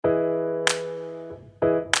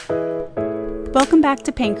Welcome back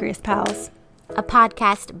to Pancreas Pals, a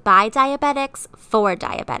podcast by diabetics for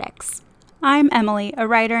diabetics. I'm Emily, a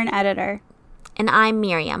writer and editor. And I'm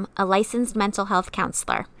Miriam, a licensed mental health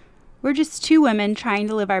counselor. We're just two women trying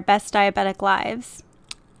to live our best diabetic lives.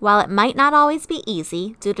 While it might not always be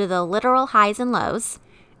easy due to the literal highs and lows,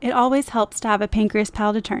 it always helps to have a Pancreas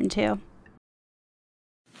Pal to turn to.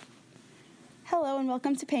 Hello and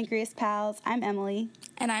welcome to Pancreas Pals. I'm Emily.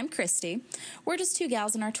 And I'm Christy. We're just two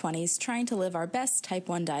gals in our 20s trying to live our best type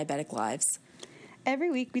 1 diabetic lives.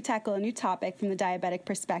 Every week we tackle a new topic from the diabetic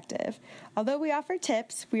perspective. Although we offer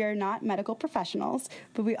tips, we are not medical professionals,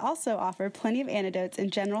 but we also offer plenty of anecdotes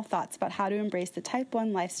and general thoughts about how to embrace the type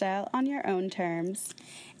 1 lifestyle on your own terms.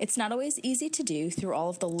 It's not always easy to do through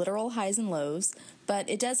all of the literal highs and lows, but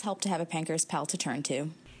it does help to have a Pancreas Pal to turn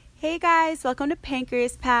to. Hey guys, welcome to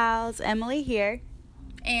Pancreas Pals. Emily here.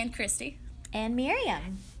 And Christy. And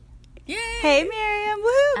Miriam. Yay! Hey Miriam,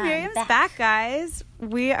 woohoo! Miriam's back, guys.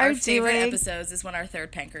 We are our favorite episodes is when our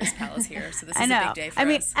third Pancreas Pal is here, so this is a big day for us. I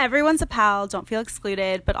mean, everyone's a pal, don't feel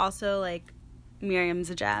excluded, but also, like, Miriam's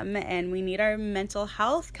a gem, and we need our mental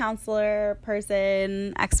health counselor,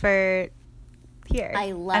 person, expert here. I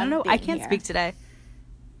don't know, I can't speak today.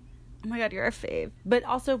 Oh my god, you're a fave. But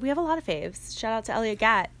also, we have a lot of faves. Shout out to Elliot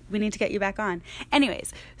Gatt. We need to get you back on.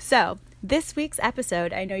 Anyways, so this week's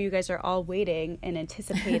episode, I know you guys are all waiting and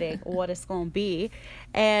anticipating what it's going to be.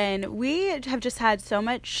 And we have just had so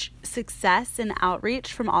much success and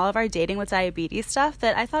outreach from all of our dating with diabetes stuff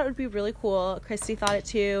that I thought it would be really cool. Christy thought it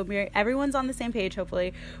too. Everyone's on the same page,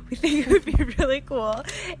 hopefully. We think it would be really cool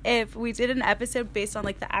if we did an episode based on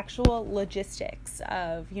like the actual logistics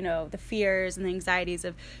of, you know, the fears and the anxieties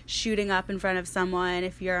of shooting up in front of someone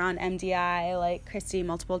if you're on MDI, like Christy,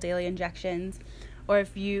 multiple daily injections. Or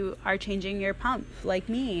if you are changing your pump like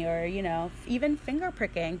me, or, you know, even finger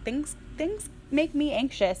pricking. Things make me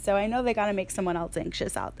anxious, so I know they got to make someone else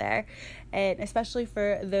anxious out there. And especially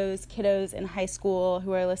for those kiddos in high school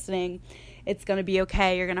who are listening, it's going to be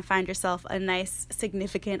okay. You're going to find yourself a nice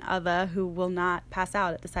significant other who will not pass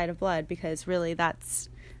out at the sight of blood, because really that's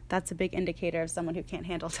a big indicator of someone who can't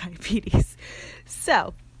handle diabetes.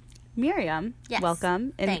 So Miriam, yes.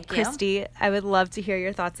 Welcome. And thank Christy, you. I would love to hear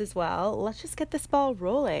your thoughts as well. Let's just get this ball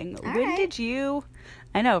rolling. When did you,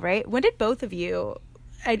 I know, right? When did both of you,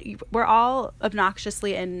 we're all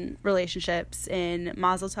obnoxiously in relationships, in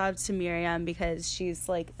Mazel Tov to Miriam because she's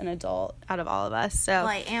like an adult out of all of us. So well,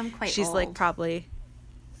 I am quite she's old. Like probably,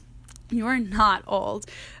 you are not old.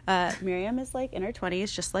 Miriam is like in her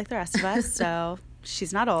 20s, just like the rest of us. So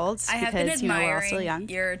she's not old. I have been admiring we're all still young.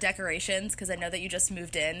 your decorations because I know that you just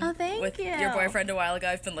moved in with your boyfriend a while ago.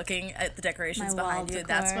 I've been looking at the decorations behind you. Decor.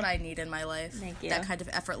 That's what I need in my life. Thank you. That kind of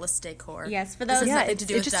effortless decor. Yes, for those. This has nothing to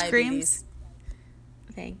do with diabetes. Screams.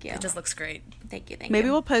 Thank you. It just looks great. Thank you. Maybe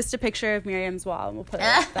we'll post a picture of Miriam's wall and we'll put it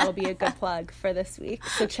up. That'll be a good plug for this week.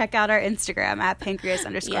 So check out our Instagram at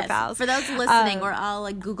Pancreas_Pals. For those listening, we're all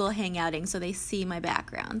like Google Hangouting, so they see my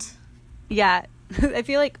background. Yeah. I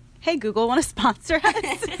feel like, hey, Google, want to sponsor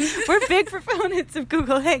us? We're big proponents of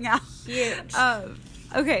Google Hangout. Huge.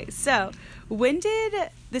 Okay, so when did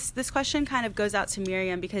this question kind of goes out to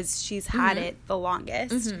Miriam because she's had it the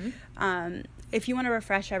longest. If you want to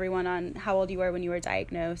refresh everyone on how old you were when you were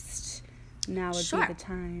diagnosed, now would be the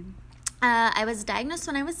time. I was diagnosed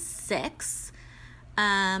when I was 6.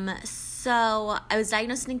 So I was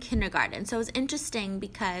diagnosed in kindergarten. So it was interesting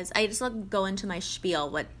because I just go into my spiel.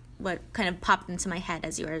 What kind of popped into my head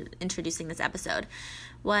as you were introducing this episode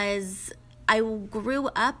was I grew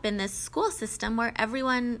up in this school system where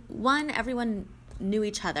everyone knew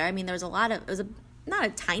each other. I mean, there was not a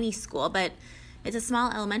tiny school, but it's a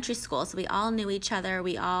small elementary school, so we all knew each other.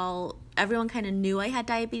 Everyone kind of knew I had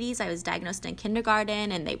diabetes. I was diagnosed in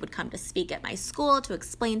kindergarten, and they would come to speak at my school to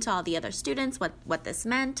explain to all the other students what this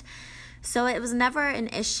meant. So it was never an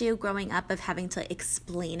issue growing up of having to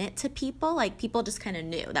explain it to people. Like, people just kind of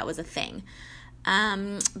knew that was a thing.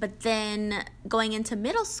 But then going into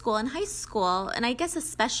middle school and high school, and I guess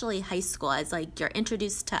especially high school, as like you're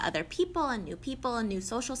introduced to other people and new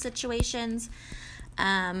social situations.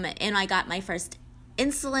 And I got my first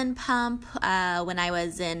insulin pump when I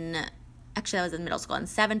was in middle school in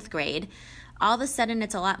 7th grade. All of a sudden,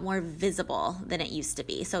 it's a lot more visible than it used to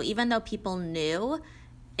be. So even though people knew,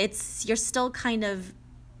 you're still kind of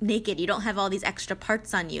naked. You don't have all these extra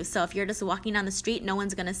parts on you. So if you're just walking down the street, no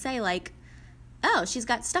one's going to say like, oh, she's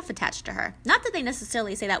got stuff attached to her. Not that they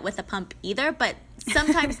necessarily say that with a pump either, but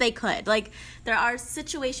sometimes they could. Like, there are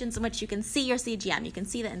situations in which you can see your CGM, you can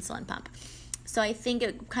see the insulin pump. So I think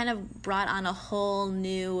it kind of brought on a whole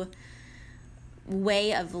new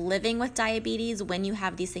way of living with diabetes when you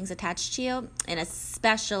have these things attached to you, and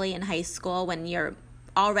especially in high school when you're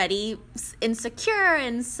already insecure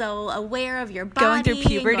and so aware of your body, going through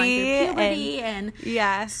puberty and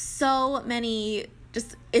yeah, so many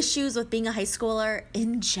just issues with being a high schooler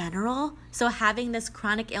in general. So having this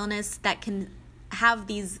chronic illness that can have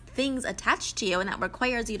these things attached to you and that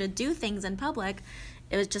requires you to do things in public,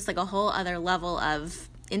 it was just like a whole other level of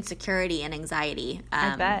insecurity and anxiety.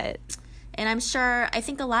 I bet. And I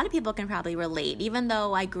think a lot of people can probably relate. Even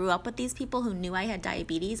though I grew up with these people who knew I had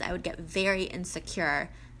diabetes, I would get very insecure,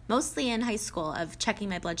 mostly in high school, of checking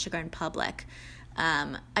my blood sugar in public.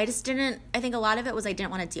 I think a lot of it was I didn't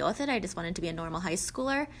want to deal with it. I just wanted to be a normal high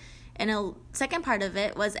schooler. And a second part of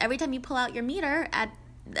it was every time you pull out your meter at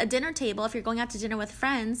a dinner table, if you're going out to dinner with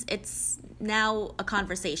friends, it's now a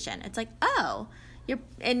conversation. It's like, oh,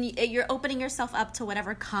 you're opening yourself up to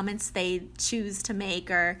whatever comments they choose to make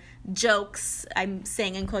or jokes, I'm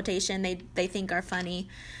saying in quotation, they think are funny.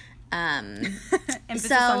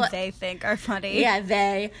 Emphasis on they think are funny. Yeah,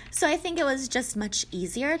 they. So I think it was just much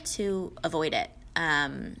easier to avoid it.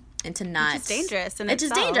 And to not. It's dangerous. It's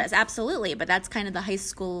just dangerous, absolutely. But that's kind of the high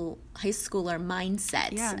schooler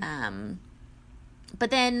mindset. Yeah. But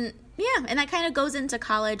then, yeah, and that kind of goes into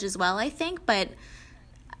college as well, I think. But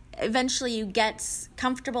eventually you get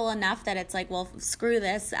comfortable enough that it's like, well, screw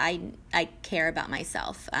this. I care about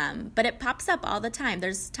myself. But it pops up all the time.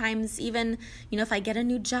 There's times even, if I get a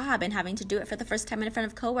new job and having to do it for the first time in front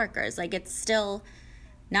of coworkers, like it's still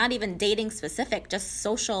not even dating specific, just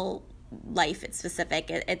social life it's specific.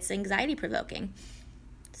 It's anxiety provoking.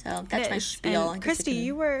 So that's my spiel. And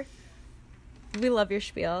Christy, we love your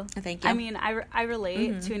spiel. Thank you. I mean, I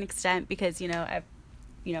relate to an extent because, I've,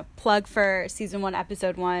 plug for season 1,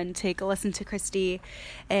 episode 1, take a listen to Christy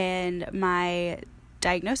and my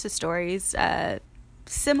diagnosis stories.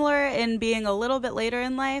 Similar in being a little bit later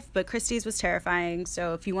in life, but Christy's was terrifying.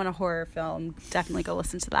 So if you want a horror film, definitely go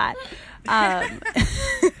listen to that.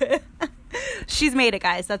 She's made it,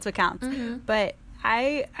 guys. That's what counts. Mm-hmm. But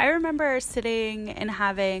I remember sitting and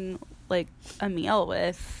having like a meal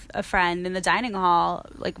with a friend in the dining hall,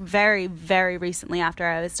 like very, very recently after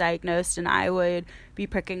I was diagnosed, and I would be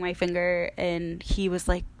pricking my finger and he was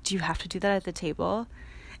like, do you have to do that at the table?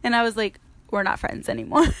 And I was like, we're not friends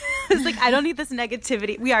anymore. I was like, I don't need this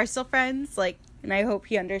negativity. We are still friends, like, and I hope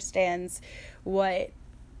he understands what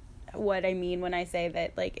I mean when I say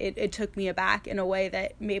that, like, it took me aback in a way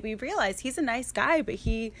that made me realize he's a nice guy, but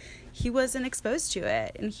he wasn't exposed to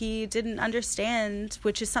it and he didn't understand,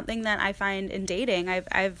 which is something that I find in dating.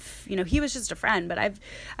 I've he was just a friend, but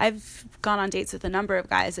I've gone on dates with a number of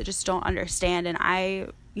guys that just don't understand, and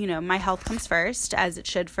my health comes first, as it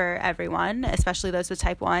should for everyone, especially those with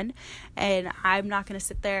type 1, and I'm not going to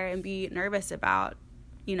sit there and be nervous about,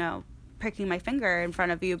 pricking my finger in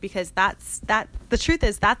front of you, because the truth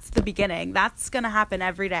is that's the beginning. That's going to happen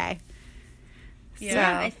every day.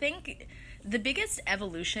 Yeah, so. I think the biggest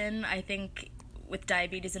evolution, with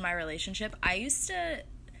diabetes in my relationship, I used to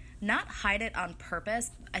not hide it on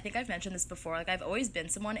purpose. I think I've mentioned this before. Like, I've always been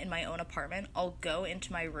someone in my own apartment. I'll go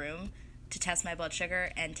into my room to test my blood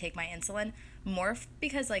sugar and take my insulin, more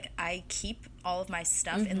because, like, I keep all of my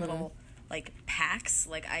stuff in little, like, packs.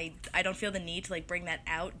 Like, I don't feel the need to, like, bring that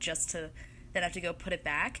out just to then have to go put it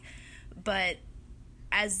back. But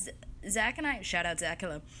as Zach and I, shout out Zach,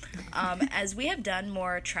 hello, as we have done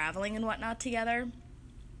more traveling and whatnot together,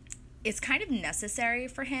 it's kind of necessary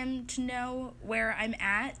for him to know where I'm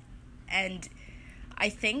at. And I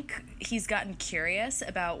think he's gotten curious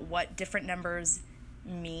about what different numbers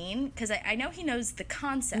mean, because I know he knows the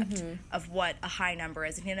concept of what a high number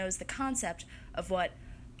is, and he knows the concept of what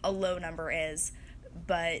a low number is,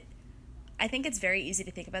 but I think it's very easy to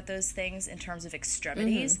think about those things in terms of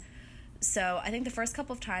extremities. So I think the first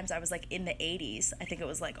couple of times I was like in the 80s, I think it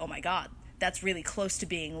was like, oh my god, that's really close to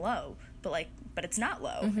being low, but it's not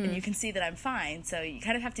low, and you can see that I'm fine. So you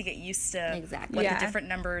kind of have to get used to what the different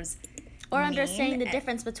numbers or understanding the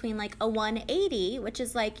difference between like a 180, which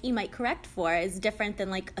is like you might correct for, is different than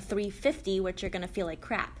like a 350, which you're going to feel like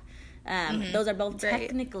crap. Those are both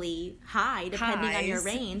technically high, depending on your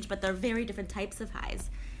range, but they're very different types of highs.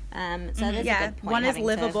 So that is a good point. One is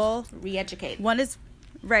livable. Re-educate. One is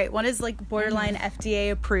like borderline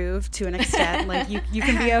FDA approved to an extent. Like you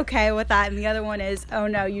can be okay with that, and the other one is, oh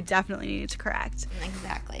no, you definitely need to correct.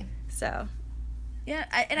 Exactly. So. Yeah,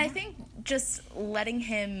 I think just letting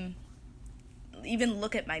him even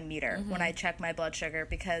look at my meter when I check my blood sugar,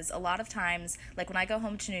 because a lot of times, like when I go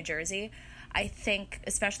home to New Jersey, I think,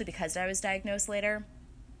 especially because I was diagnosed later,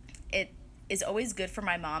 it is always good for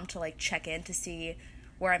my mom to like check in to see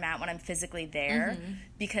where I'm at when I'm physically there,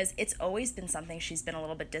 because it's always been something she's been a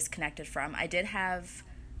little bit disconnected from. I did have,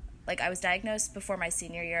 like, I was diagnosed before my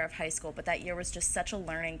senior year of high school, but that year was just such a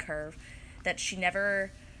learning curve that she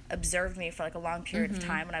never observed me for, like, a long period of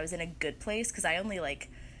time when I was in a good place, because I only, like,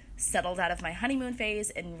 settled out of my honeymoon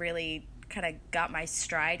phase and really kind of got my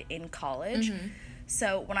stride in college.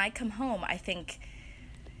 So when I come home, I think,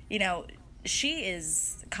 you know, she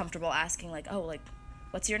is comfortable asking, like, oh, like,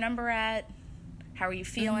 what's your number at? How are you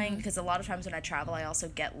feeling? Because a lot of times when I travel, I also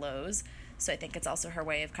get lows. So I think it's also her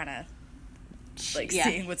way of kind of, like,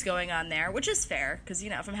 seeing what's going on there, which is fair. Because,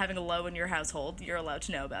 you know, if I'm having a low in your household, you're allowed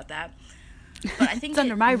to know about that. But I think it's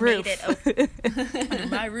under my roof. Under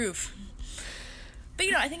my roof. But,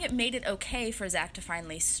 you know, I think it made it okay for Zach to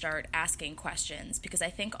finally start asking questions, because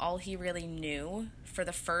I think all he really knew for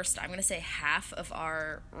the first, I'm going to say, half of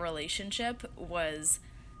our relationship was,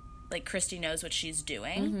 like, Christy knows what she's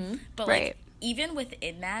doing. But, like, even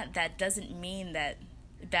within that, that doesn't mean that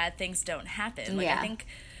bad things don't happen. Like, I think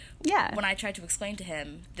when I tried to explain to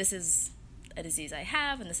him, this is a disease I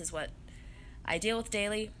have, and this is what I deal with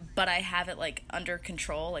daily, but I have it, like, under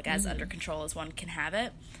control, like, as under control as one can have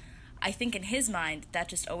it. I think in his mind, that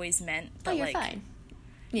just always meant that, you're like, fine.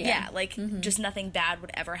 Just nothing bad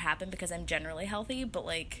would ever happen because I'm generally healthy, but,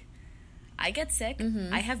 like, I get sick,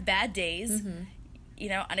 I have bad days, you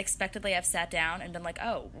know, unexpectedly I've sat down and been like,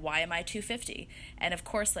 oh, why am I 250? And of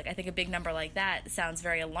course, like, I think a big number like that sounds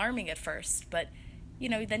very alarming at first, but, you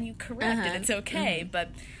know, then you correct it, it's okay. But,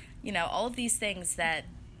 you know, all of these things that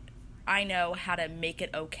I know how to make it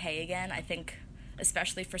okay again, I think,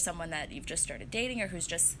 especially for someone that you've just started dating or who's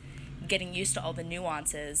just getting used to all the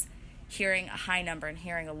nuances, hearing a high number and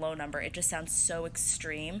hearing a low number, it just sounds so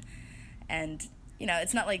extreme. And, you know,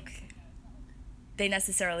 it's not like they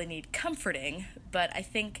necessarily need comforting, but I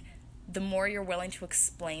think the more you're willing to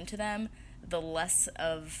explain to them, the less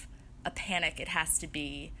of a panic it has to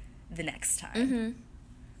be the next time.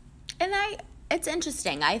 And it's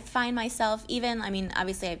interesting. I find myself even, I mean,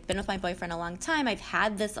 obviously I've been with my boyfriend a long time. I've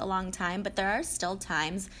had this a long time, but there are still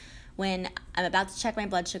times when I'm about to check my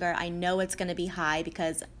blood sugar. I know it's going to be high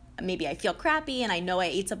because maybe I feel crappy and I know I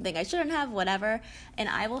ate something I shouldn't have, whatever. And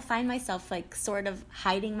I will find myself, like, sort of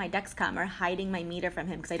hiding my Dexcom or hiding my meter from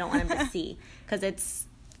him because I don't want him to see. Because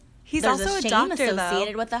He's there's also a shame doctor,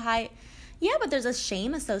 associated though. with the high. Yeah, but there's a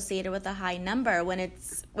shame associated with a high number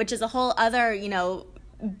which is a whole other, you know,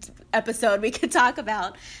 episode we could talk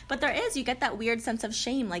about. But there is, you get that weird sense of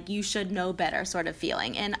shame, like you should know better sort of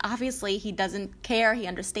feeling. And obviously he doesn't care, he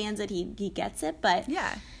understands it, he gets it, but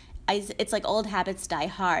it's like old habits die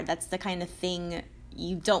hard. That's the kind of thing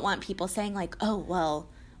you don't want people saying, like, oh, well,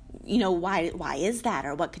 you know, why is that,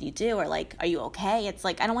 or what could you do, or like, are you okay? It's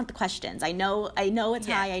like, I don't want the questions. I know it's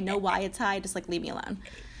high, I know why it's high, just like leave me alone.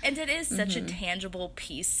 And it is such a tangible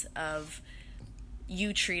piece of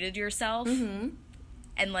you treated yourself,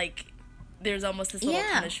 and, like, there's almost this little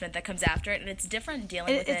punishment that comes after it, and it's different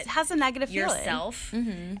dealing with it. It has a negative yourself,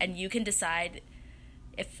 and you can decide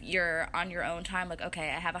if you're on your own time, like, okay,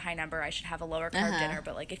 I have a high number, I should have a lower carb dinner,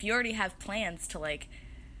 but, like, if you already have plans to, like,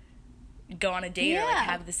 go on a date or, like,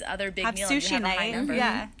 have this other big meal sushi and you have night. a high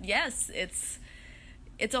number, Yes, it's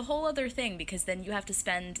a whole other thing, because then you have to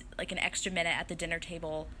spend, like, an extra minute at the dinner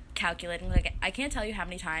table calculating. Like, I can't tell you how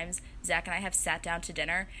many times Zach and I have sat down to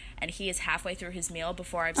dinner and he is halfway through his meal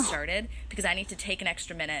before I've started, because I need to take an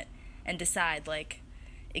extra minute and decide, like,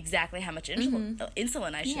 exactly how much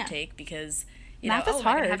insulin I should take, because, you know, am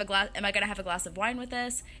I going to have a glass of wine with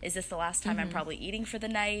this? Is this the last time I'm probably eating for the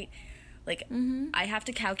night? Like, I have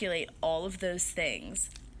to calculate all of those things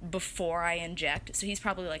before I inject. So he's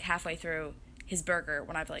probably, like, halfway through his burger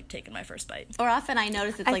when I've, like, taken my first bite. Or often I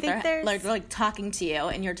notice it's like they're like talking to you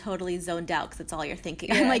and you're totally zoned out because it's all you're thinking.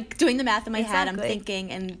 I'm like doing the math in my head, I'm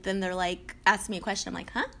thinking, and then they're like asking me a question. I'm like,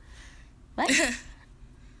 huh? What?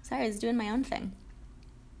 Sorry, I was doing my own thing.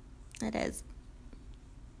 It is.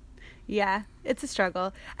 Yeah, it's a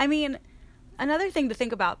struggle. I mean, another thing to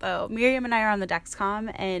think about, though, Miriam and I are on the Dexcom,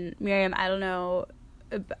 and Miriam, I don't know,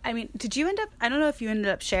 I mean, I don't know if you ended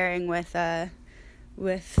up sharing with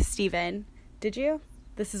Steven. Did you?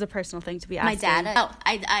 This is a personal thing to be asking. My data. Oh,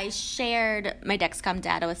 I shared my Dexcom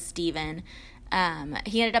data with Steven.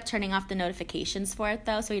 He ended up turning off the notifications for it,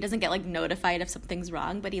 though, so he doesn't get, like, notified if something's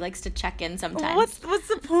wrong, but he likes to check in sometimes. What's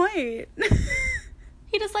the point?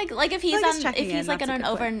 He just, like if he's if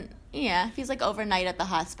he's, like, overnight at the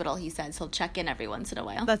hospital, he says he'll check in every once in a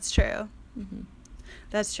while. That's true.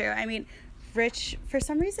 That's true. I mean, Rich, for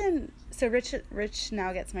some reason, so Rich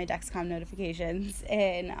now gets my Dexcom notifications,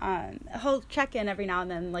 and he'll check in every now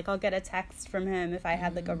and then. Like, I'll get a text from him if I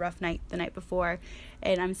had like a rough night the night before,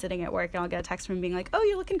 and I'm sitting at work, and I'll get a text from him being like, "Oh,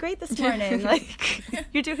 you're looking great this morning. Like,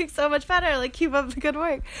 you're doing so much better. Like, keep up the good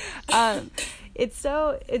work."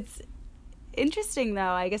 It's interesting, though.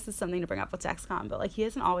 I guess it's something to bring up with Dexcom, but like, he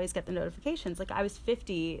doesn't always get the notifications. Like, I was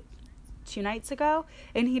 50 2 nights ago,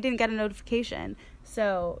 and he didn't get a notification.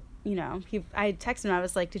 So, you know, I texted him, I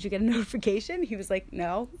was like, "Did you get a notification?" He was like,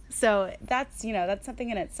 "No." So that's, you know, that's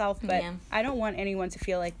something in itself, but I don't want anyone to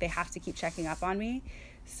feel like they have to keep checking up on me.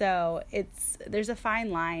 So there's a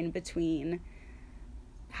fine line between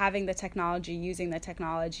having the technology, using the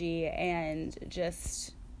technology, and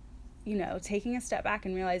just, you know, taking a step back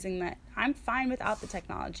and realizing that I'm fine without the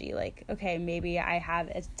technology. Like, okay, maybe I have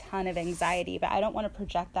a ton of anxiety, but I don't want to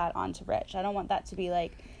project that onto Rich. I don't want that to be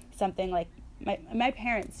like something like my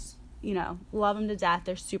parents, you know, love him to death.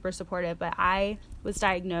 They're super supportive, but I was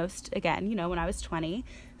diagnosed again, you know, when I was 20.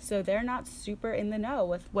 So they're not super in the know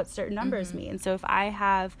with what certain numbers mean. So if I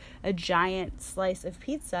have a giant slice of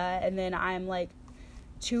pizza and then I'm like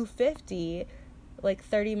 250, like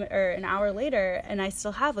 30 or an hour later, and I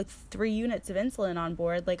still have like 3 units of insulin on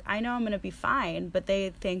board, like, I know I'm going to be fine, but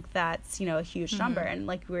they think that's, you know, a huge number. And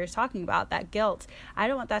like we were talking about, that guilt, I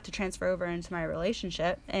don't want that to transfer over into my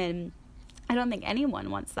relationship, and I don't think anyone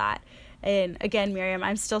wants that. And again, Miriam,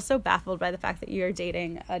 I'm still so baffled by the fact that you're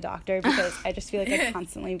dating a doctor, because I just feel like I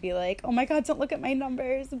constantly be like, "Oh my God, don't look at my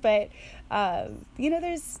numbers." But, you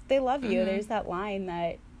know, they love you. There's that line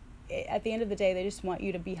that at the end of the day, they just want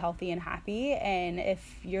you to be healthy and happy. And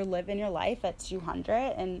if you're living your life at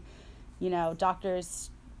 200, and, you know, doctors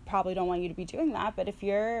probably don't want you to be doing that, but if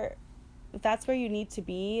that's where you need to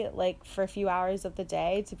be, like, for a few hours of the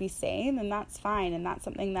day to be sane, then that's fine. And that's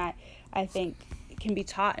something that I think can be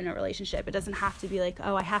taught in a relationship. It doesn't have to be like,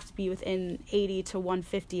 "Oh, I have to be within 80 to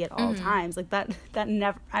 150 at all times." Like, that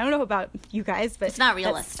never, I don't know about you guys, but it's not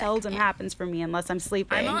realistic. That seldom happens for me unless I'm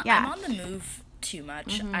sleeping. I'm on the move too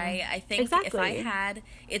much. I think if I had,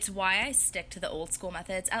 it's why I stick to the old school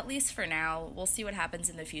methods, at least for now. We'll see what happens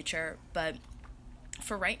in the future, but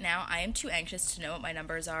for right now, I am too anxious to know what my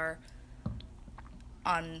numbers are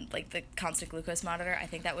on, like, the constant glucose monitor. I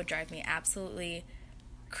think that would drive me absolutely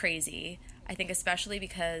crazy. I think especially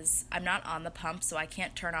because I'm not on the pump, so I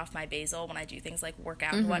can't turn off my basal when I do things like work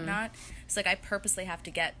out and whatnot. So, like, I purposely have to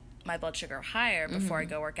get my blood sugar higher before I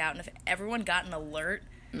go work out. And if everyone got an alert,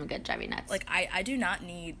 I'm gonna drive you nuts. Like, I do not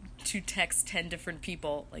need to text 10 different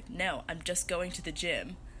people. Like, no, I'm just going to the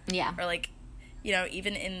gym. Yeah. Or, like, you know,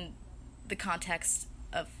 even in the context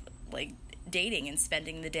of, like, dating and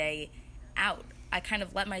spending the day out, I kind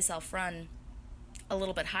of let myself run a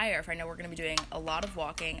little bit higher if I know we're going to be doing a lot of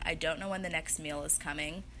walking. I don't know when the next meal is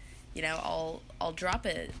coming. You know, I'll drop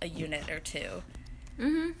a unit or two.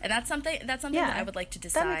 And that's something that I would like to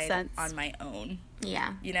decide on my own.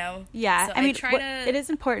 Yeah. You know? Yeah. So I mean, it is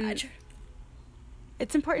important.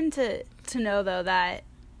 It's important to know, though, that,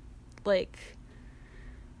 like,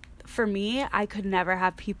 for me, I could never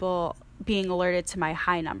have people being alerted to my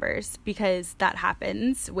high numbers, because that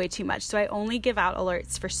happens way too much. So I only give out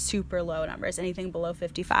alerts for super low numbers, anything below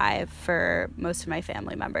 55 for most of my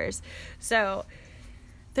family members. So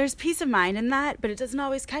there's peace of mind in that, but it doesn't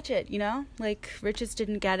always catch it, you know? Like, Rich's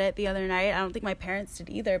didn't get it the other night. I don't think my parents did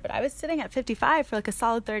either, but I was sitting at 55 for like a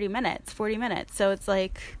solid 30 minutes, 40 minutes. So it's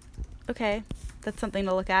like, okay, that's something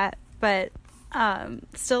to look at. But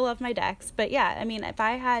still love my Dex. But yeah, I mean, if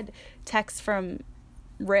I had texts from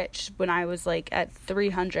Rich when I was like at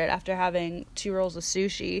 300 after having 2 rolls of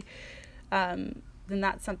sushi, then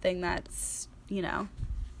that's something that's, you know,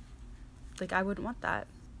 like, I wouldn't want that.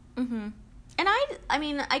 And I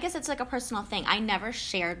mean, I guess it's like a personal thing. I never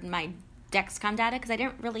shared my Dexcom data because I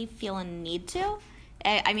didn't really feel a need to.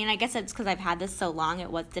 I mean, I guess it's because I've had this so long,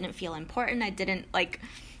 didn't feel important. I didn't, like,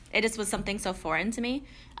 it just was something so foreign to me.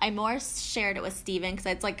 I more shared it with Steven because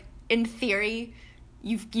it's like, in theory,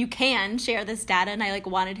 you can share this data, and I, like,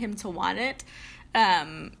 wanted him to want it.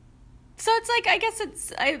 So it's like, I guess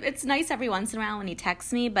it's nice every once in a while when he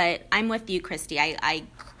texts me, but I'm with you, Christy.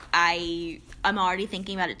 I'm already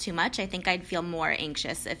thinking about it too much. I think I'd feel more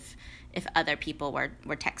anxious if other people were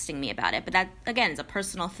texting me about it. But that, again, is a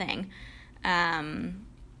personal thing.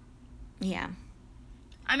 Yeah.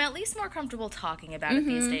 I'm at least more comfortable talking about it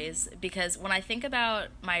these days, because when I think about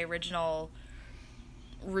my original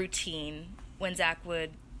routine when Zach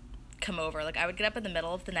would come over, like, I would get up in the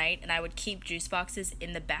middle of the night and I would keep juice boxes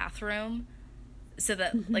in the bathroom so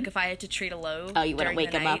that, like, if I had to treat a low, you wouldn't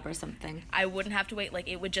wake him up or something. I wouldn't have to wait. Like,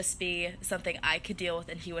 it would just be something I could deal with,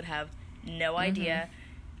 and he would have no idea.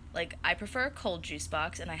 Like, I prefer a cold juice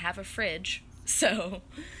box, and I have a fridge, so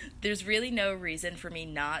there's really no reason for me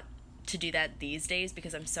not to do that these days,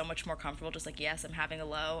 because I'm so much more comfortable just like, yes, I'm having a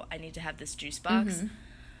low, I need to have this juice box.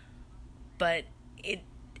 But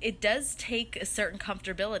it does take a certain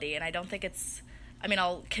comfortability, and I don't think it's, I mean,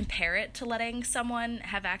 I'll compare it to letting someone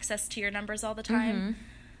have access to your numbers all the time,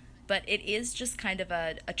 but it is just kind of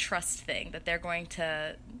a trust thing that they're going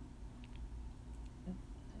to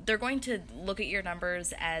look at your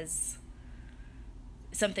numbers as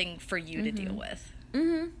something for you to deal with.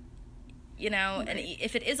 You know, and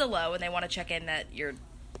if it is a low and they want to check in that you're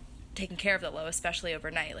taking care of the low, especially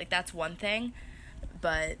overnight, like, that's one thing,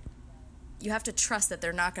 but you have to trust that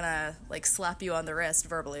they're not gonna, like, slap you on the wrist,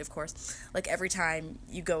 verbally, of course, like, every time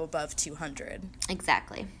you go above 200.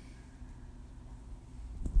 Exactly.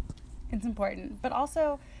 It's important. But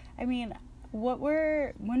also, I mean,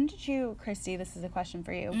 when did you, Christy, this is a question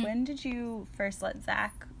for you, when did you first let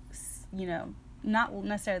Zach, you know, not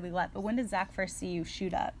necessarily but when did Zach first see you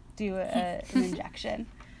shoot up, do an injection?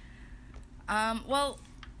 Well,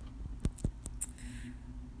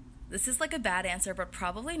 this is, like, a bad answer, but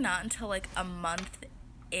probably not until, like, a month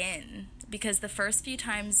in, because the first few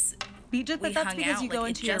times but that's hung because out, you go like,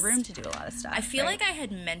 into your room to do a lot of stuff. I feel like I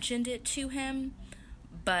had mentioned it to him,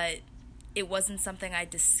 but it wasn't something I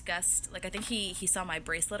discussed. Like, I think he saw my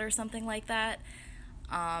bracelet or something like that.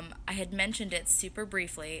 I had mentioned it super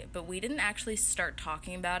briefly, but we didn't actually start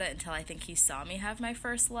talking about it until I think he saw me have my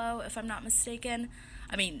first low, if I'm not mistaken.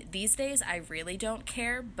 I mean, these days I really don't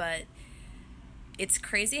care, but it's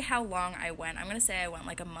crazy how long I went. I'm going to say I went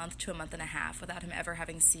like a month to a month and a half without him ever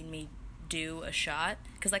having seen me do a shot.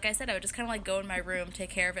 Because like I said, I would just kind of like go in my room, take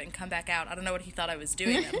care of it, and come back out. I don't know what he thought I was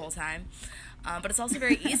doing that whole time. But it's also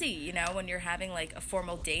very easy, you know, when you're having like a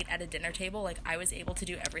formal date at a dinner table. Like, I was able to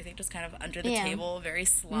do everything just kind of under the table, very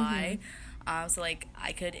sly. So like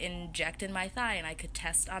I could inject in my thigh and I could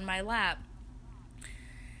test on my lap.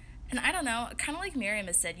 And I don't know, kind of like Miriam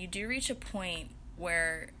has said, you do reach a point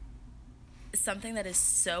where something that is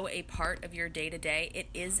so a part of your day-to-day, it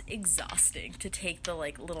is exhausting to take the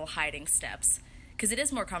like little hiding steps, because it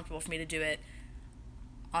is more comfortable for me to do it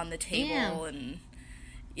on the table. And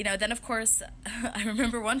you know, then of course I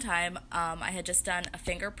remember one time I had just done a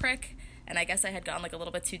finger prick, and I guess I had gone like a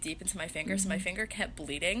little bit too deep into my finger, so my finger kept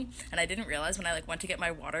bleeding, and I didn't realize when I like went to get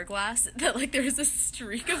my water glass that like there was a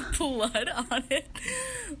streak of blood on it.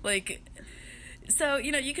 Like, so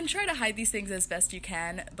you know, you can try to hide these things as best you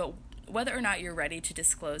can, but whether or not you're ready to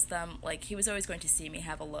disclose them, like, he was always going to see me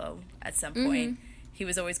have a low at some point. He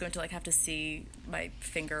was always going to like have to see my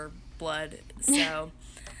finger blood. So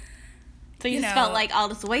so you just felt like, I'll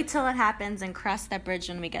just wait till it happens and cross that bridge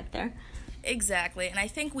when we get there. Exactly. And I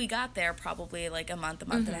think we got there probably like a month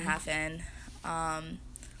and a half in.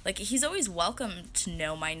 Like, he's always welcome to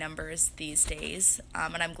know my numbers these days,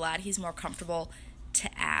 and I'm glad he's more comfortable to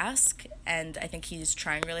ask, and I think he's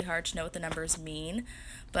trying really hard to know what the numbers mean.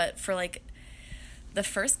 But for like the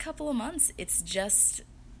first couple of months, it's just,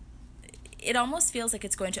 it almost feels like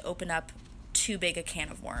it's going to open up too big a can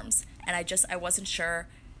of worms, and I wasn't sure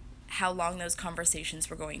how long those conversations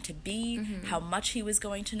were going to be, how much he was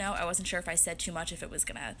going to know. I wasn't sure if I said too much, if it was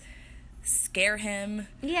gonna scare him.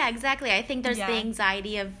 Yeah, exactly. I think there's the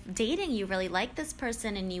anxiety of dating. You really like this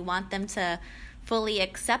person and you want them to fully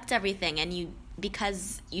accept everything, and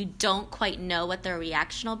because you don't quite know what their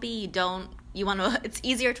reaction will be, it's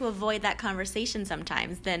easier to avoid that conversation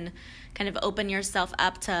sometimes than kind of open yourself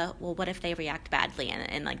up to, well, what if they react badly,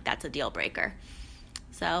 and like that's a deal breaker.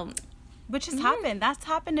 So, which has happened. That's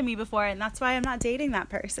happened to me before, and that's why I'm not dating that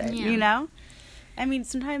person, you know? I mean,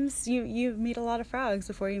 sometimes you meet a lot of frogs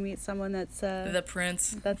before you meet someone that's the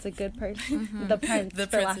prince. That's a good person. The prince,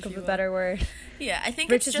 for lack of a better word. Yeah, I think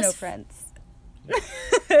Rich it's is just no prince.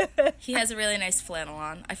 He has a really nice flannel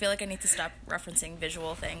on. I feel like I need to stop referencing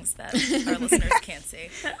visual things that our listeners can't see.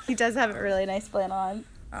 He does have a really nice flannel on.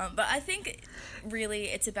 But I think really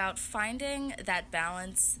it's about finding that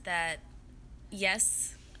balance that,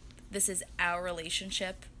 yes, this is our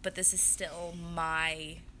relationship, but this is still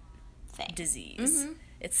my disease.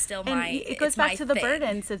 It's still it goes back to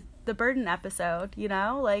the burden episode, you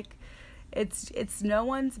know? Like, it's no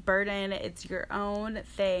one's burden, it's your own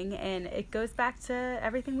thing, and it goes back to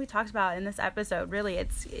everything we talked about in this episode. Really,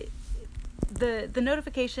 it's the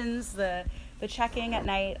notifications, the checking at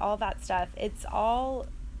night, all that stuff. It's all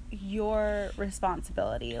your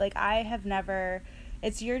responsibility. Like,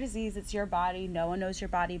 it's your disease, it's your body. No one knows your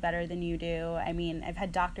body better than you do. I mean, I've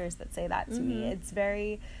had doctors that say that to me. It's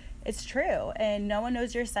very It's true, and no one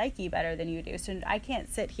knows your psyche better than you do. So I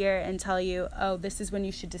can't sit here and tell you, oh, this is when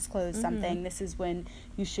you should disclose something. This is when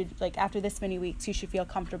you should, like, after this many weeks, you should feel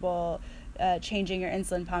comfortable changing your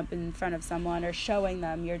insulin pump in front of someone, or showing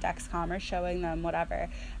them your Dexcom, or showing them whatever.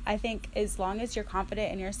 I think as long as you're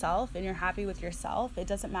confident in yourself and you're happy with yourself, it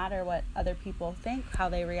doesn't matter what other people think, how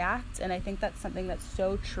they react. And I think that's something that's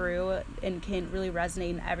so true and can really resonate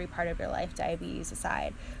in every part of your life, diabetes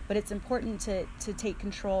aside. But it's important to take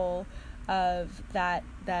control of that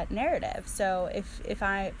narrative. So if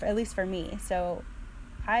I, at least for me, so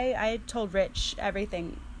I told Rich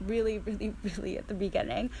everything really, really, really at the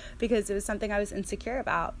beginning, because it was something I was insecure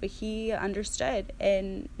about, but he understood,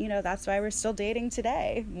 and that's why we're still dating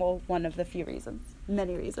today. Well, one of the few reasons,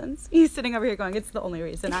 many reasons. He's sitting over here going, it's the only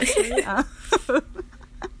reason, actually.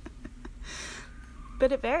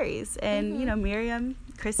 But it varies, and Miriam,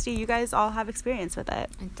 Christy, you guys all have experience with it.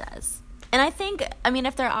 It does. And I think,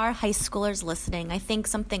 if there are high schoolers listening, I think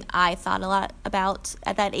something I thought a lot about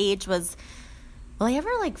at that age was, will I ever,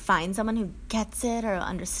 find someone who gets it or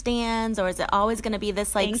understands, or is it always going to be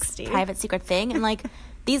this, angsty private secret thing? And,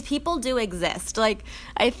 these people do exist. I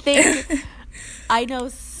think I know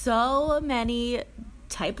so many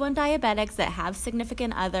type 1 diabetics that have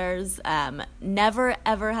significant others. Never,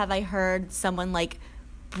 ever have I heard someone,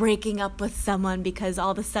 breaking up with someone because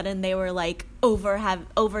all of a sudden they were,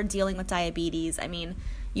 over dealing with diabetes.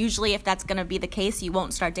 Usually if that's going to be the case, you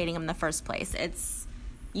won't start dating them in the first place.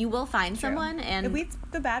 You will find someone, and it weeds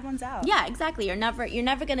the bad ones out. Yeah, exactly. You're never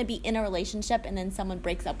going to be in a relationship and then someone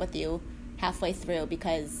breaks up with you halfway through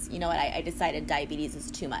because, you know what, I decided diabetes is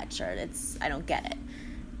too much, or I don't get it.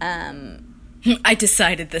 I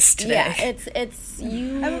decided this today. Yeah, it's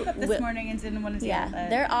you. I woke up this morning and didn't want to deal with it.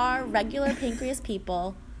 There are regular pancreas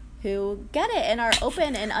people who get it and are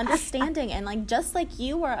open and understanding, and just like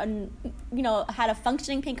you were, had a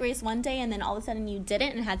functioning pancreas one day and then all of a sudden you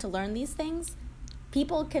didn't and had to learn these things.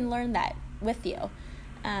 People can learn that with you.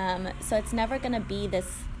 So it's never going to be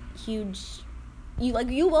this huge,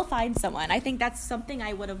 you will find someone. I think that's something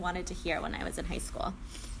I would have wanted to hear when I was in high school.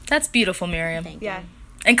 That's beautiful, Miriam. Thank you.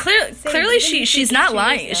 And clearly she's not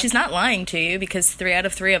lying. She's not lying to you, because 3 out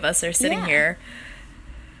of 3 of us are sitting here.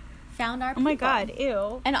 Found our people. Oh my God,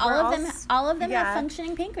 ew. And all of them have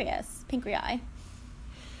functioning pancreas.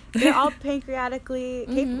 They're all pancreatically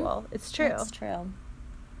capable. It's true. It's true.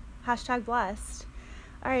 #blessed.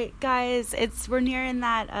 All right, guys, we're nearing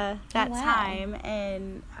that time,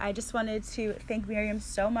 and I just wanted to thank Miriam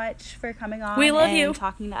so much for coming on. We love and you.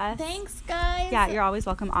 Talking to us. Thanks, guys. Yeah, you're always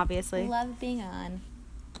welcome, obviously. Love being on.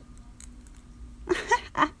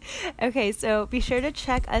 Okay, so be sure to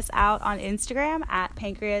check us out on Instagram at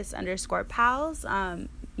pancreas_pals.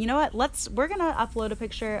 You know what? We're gonna upload a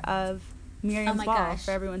picture of Miriam's ball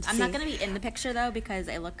for everyone to see. I'm not gonna be in the picture though, because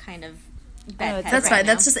I look kind of bedhead. That's right fine.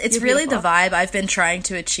 now. That's just, it's really the vibe I've been trying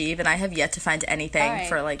to achieve, and I have yet to find anything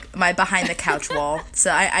for my behind the couch wall.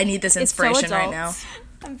 So I need this inspiration right now.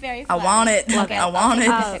 I'm very I want it. Okay, I want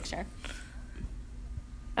it. Picture.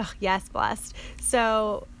 Oh, yes, blessed.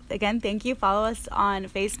 So again, thank you. Follow us on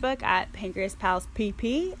Facebook at Pancreas Pals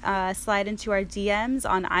PP. Slide into our DMs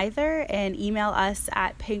on either, and email us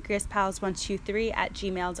at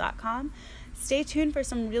pancreaspals123@gmail.com. Stay tuned for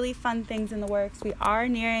some really fun things in the works. We are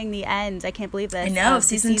nearing the end. I can't believe this. I know,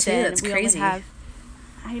 season 2. It's crazy. I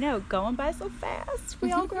know, going by so fast.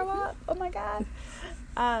 We all grow up. Oh my God.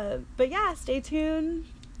 But yeah, stay tuned.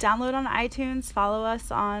 Download on iTunes. Follow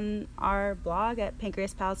us on our blog at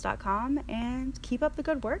pancreaspals.com, and keep up the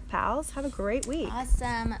good work, pals. Have a great week.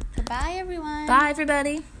 Awesome. Goodbye, everyone. Bye,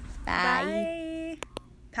 everybody. Bye. Bye.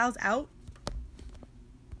 Pals out.